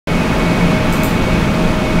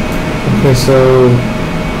Okay, so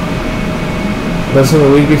less than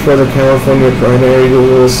a week before the California primary,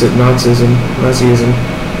 Google listed Nazism as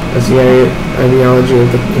the ideology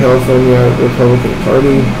of the California Republican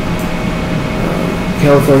Party.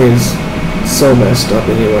 California's so messed up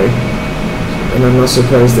anyway, and I'm not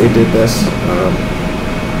surprised they did this.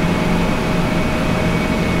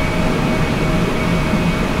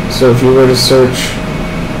 So if you were to search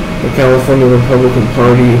the California Republican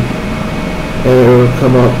Party, and it would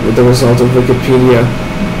come up with the result of Wikipedia,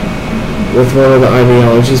 with one of the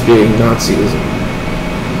ideologies being Nazism.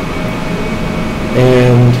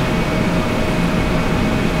 And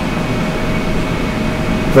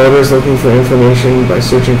voters looking for information by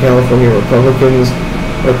searching California Republicans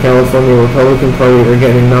or California Republican Party were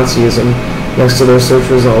getting Nazism next to their search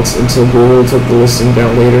results until Google took the listing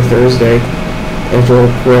down later Thursday after a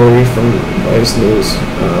query from Vice News.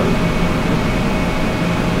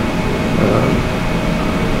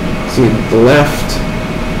 See, the left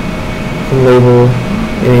can label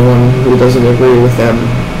anyone who doesn't agree with them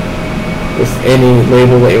with any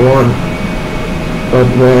label they want, but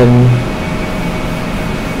when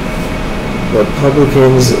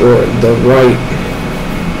Republicans or the right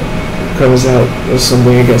comes out with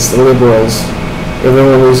something against the liberals,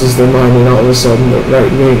 everyone loses their mind, and all of a sudden the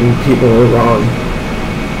right-wing people are wrong.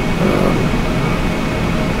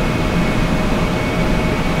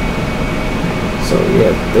 So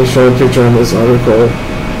yeah, they show a picture on this article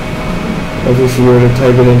of, if you were to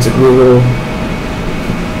type it into Google,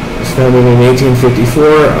 it's founded in 1854,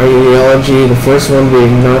 ideology, the first one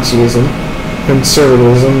being Nazism,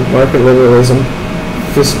 conservatism, market liberalism,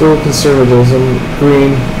 fiscal conservatism,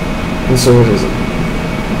 green conservatism.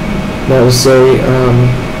 That would say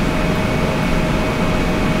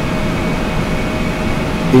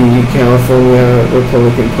the California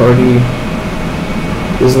Republican Party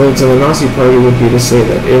is linked to the Nazi Party would be to say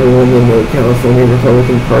that everyone in the California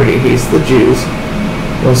Republican Party hates the Jews,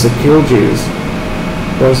 wants to kill Jews,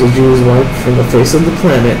 wants the Jews wiped from the face of the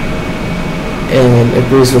planet, and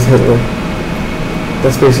agrees with Hitler.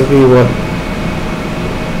 That's basically what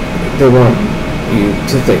they want you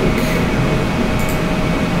to think.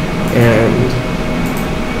 And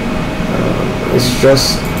it's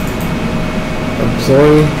just a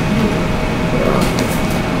ploy.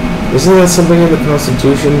 Isn't that something in the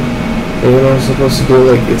Constitution that you're not supposed to do?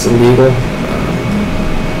 Like, it's illegal?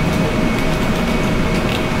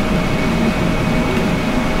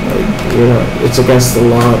 Like, you know, it's against the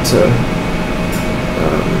law to,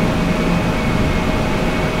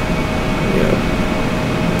 you know,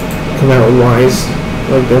 come out with lies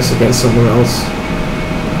like this against someone else.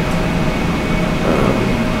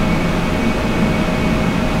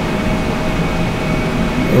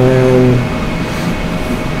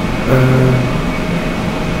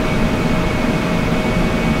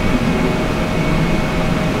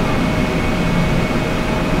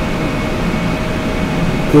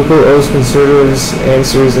 Google owes conservatives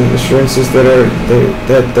answers and assurances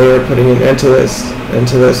that they are putting an end to this.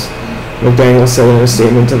 McDaniel said in a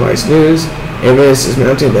statement to Vice News, evidence is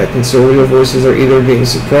mounting that conservative voices are either being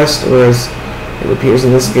suppressed or, as it appears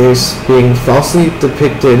in this case, being falsely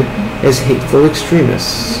depicted as hateful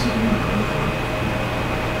extremists.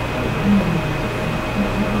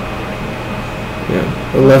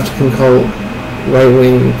 Yeah, the left can call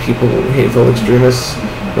right-wing people hateful extremists,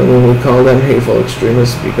 but we would call them hateful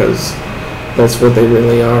extremists because that's what they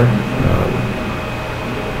really are.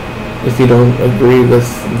 If you don't agree with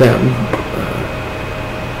them,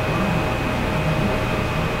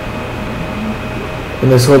 and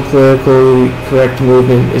this whole politically correct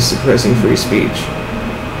movement is suppressing free speech.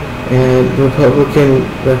 And Republican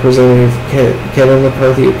Representative Kevin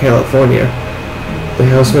McCarthy of California, the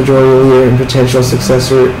House Majority Leader and potential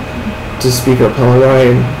successor to Speaker Paul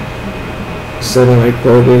Ryan, said, and I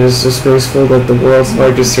quote, "It is disgraceful that the world's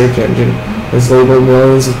largest search engine has labeled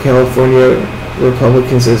millions of California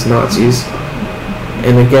Republicans as Nazis."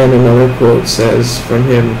 And again, another quote says from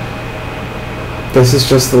him, "This is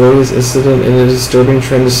just the latest incident in a disturbing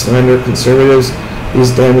trend to slander conservatives.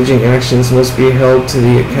 These damaging actions must be held to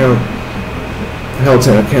account.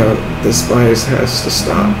 This bias has to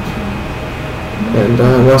stop." And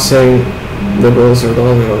I'm not saying liberals are the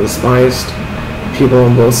only ones biased. People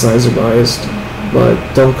on both sides are biased, but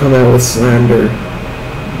don't come out with slander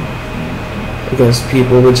against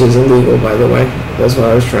people, which is illegal, by the way. That's why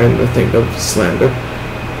I was trying to think of slander,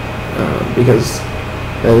 because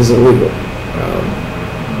that is illegal.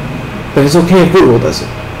 But it's okay if Google does it.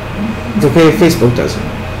 It's okay if Facebook does it.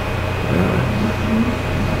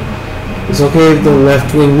 It's okay if the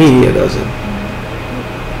left-wing media does it.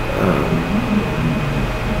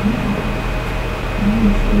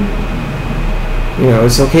 You know,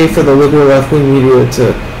 it's okay for the liberal left-wing media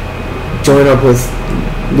to join up with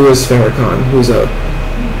Louis Farrakhan, who's a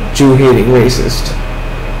Jew-hating racist.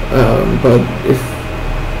 But if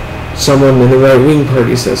someone in the right-wing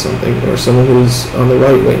party says something, or someone who's on the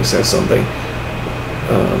right wing says something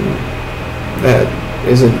that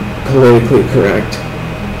isn't politically correct,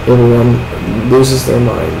 everyone loses their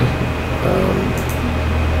mind.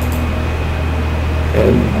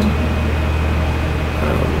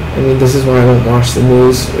 I mean, this is why I don't watch the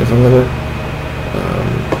news. If I'm gonna,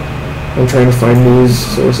 I'm trying to find news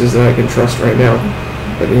sources that I can trust right now.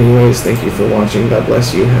 But anyways, thank you for watching. God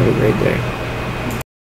bless you. Have a great day.